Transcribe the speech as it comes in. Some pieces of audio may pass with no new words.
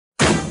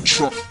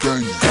truck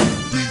banging,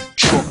 beat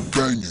truck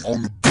banging,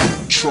 on the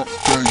beat truck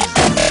banging,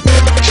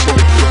 truck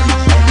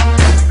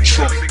banging,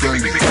 truck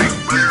banging,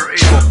 beat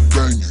truck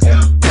banging,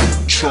 on the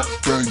beat truck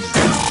banging.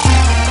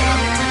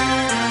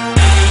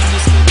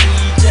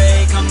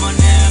 Mr.Dj, come on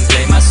and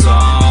play my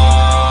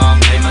song,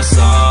 play my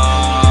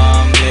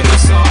song, play my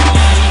song.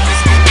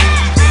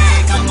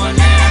 Mr.Dj, come on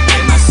and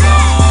play my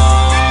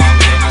song,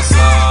 play my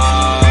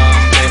song,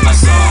 play my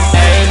song.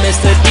 Hey,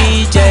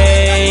 Mr.Dj,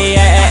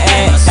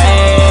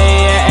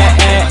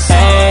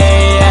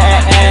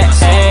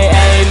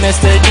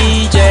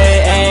 Mr.Dj,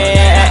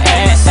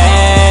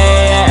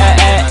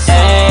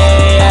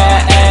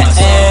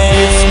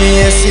 it's me,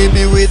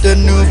 S.C.B with a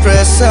new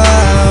fresh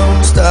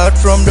sound. Start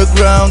from the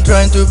ground,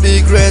 trying to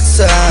be great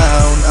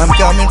sound. I'm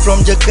coming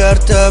from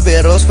Jakarta,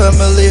 Beros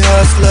family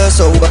hustler.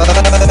 So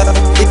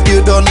if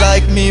you don't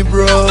like me,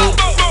 bro,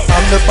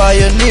 I'm the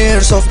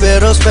pioneers of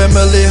Beros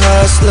family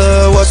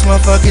hustler. Watch my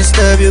fucking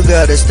step, you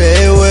gotta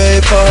stay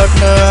away,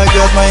 partner. I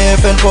got my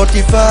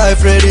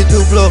FN45 ready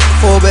to blow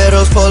for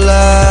Beros for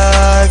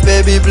life.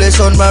 Baby, blaze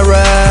on my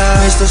ride.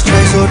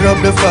 Mr.Strezzo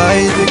drop the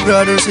fight. Big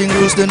Brothers.inc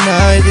rules the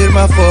night. Hear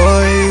my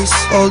voice.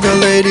 All the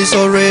ladies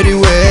already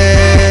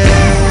wet.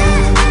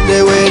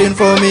 They waiting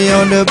for me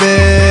on the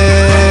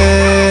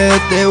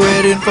bed. They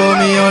waiting for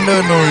me on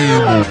the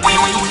noise.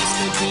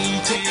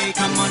 Mr.Dj,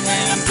 come on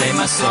and play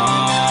my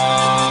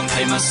song,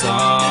 play my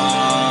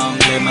song,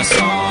 play my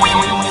song.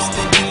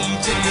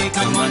 Mr.Dj,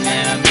 come on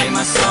and play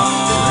my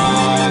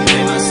song,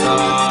 play my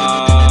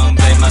song,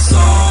 play my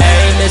song.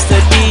 Hey,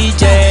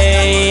 Mr.Dj,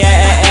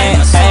 hey,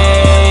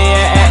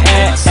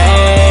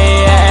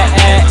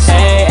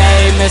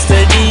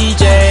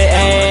 Mr.Dj,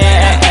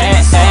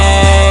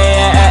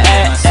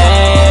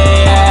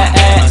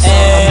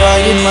 I'm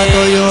riding my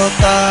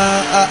Toyota,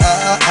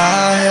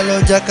 hello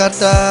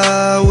Jakarta,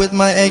 with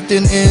my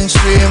 18-inch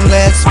rim.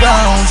 Let's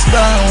bounce,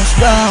 bounce,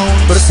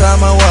 bounce.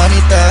 Bersama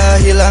wanita,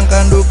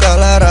 hilangkan duka,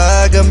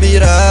 lara,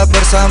 gembira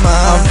bersama.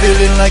 I'm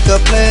feeling like a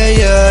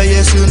player,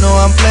 yes you know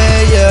I'm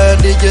player.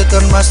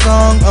 Dj.turn my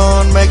song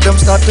on, make them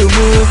start to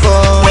move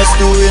on. Let's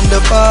do in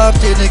the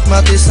party,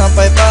 nikmati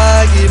sampai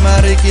pagi.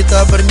 Mari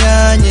kita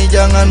bernyanyi,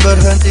 jangan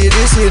berhenti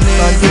di sini.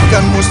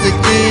 Lanjutkan musik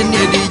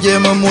ini, DJ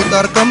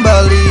memutar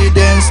kembali.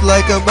 Dance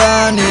like a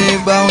bunny,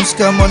 bounce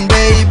come on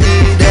baby.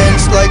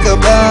 Dance like a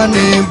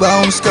bunny,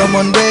 bounce come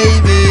on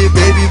baby.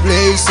 Baby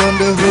blaze on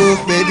the hook,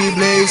 baby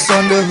blaze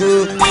on the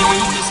hook.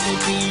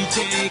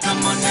 Mr.Dj,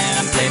 come on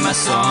and play my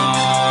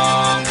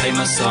song, play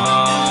my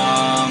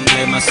song,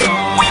 play my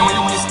song.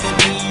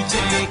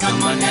 Mr.Dj,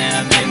 come on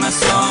and play my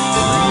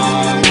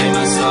song, play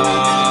my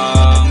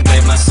song,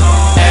 play my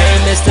song. Hey,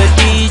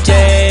 Mr.Dj,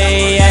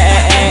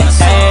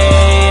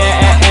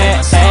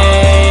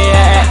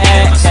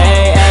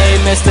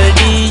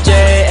 Mr.Dj,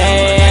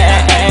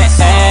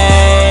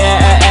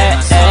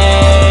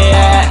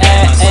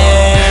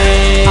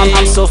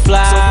 I'm so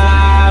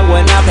fly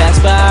when I pass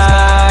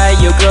by.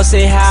 Your girl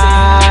say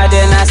hi,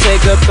 then I say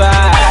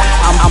goodbye.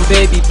 I'm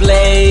Baby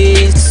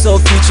Blaze, so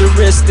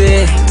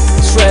futuristic.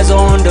 Strezzo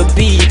on the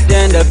beat,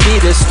 then the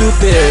beat is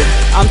stupid.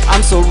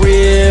 I'm so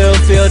real,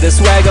 feel the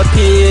swag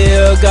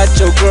appeal. Got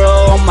your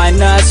girl on my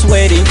nuts,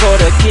 waiting for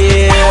the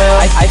kill.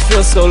 I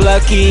feel so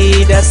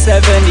lucky, that's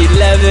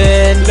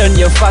 7-Eleven. Learn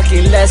your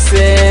fucking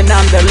lesson,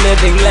 I'm the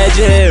living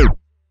legend.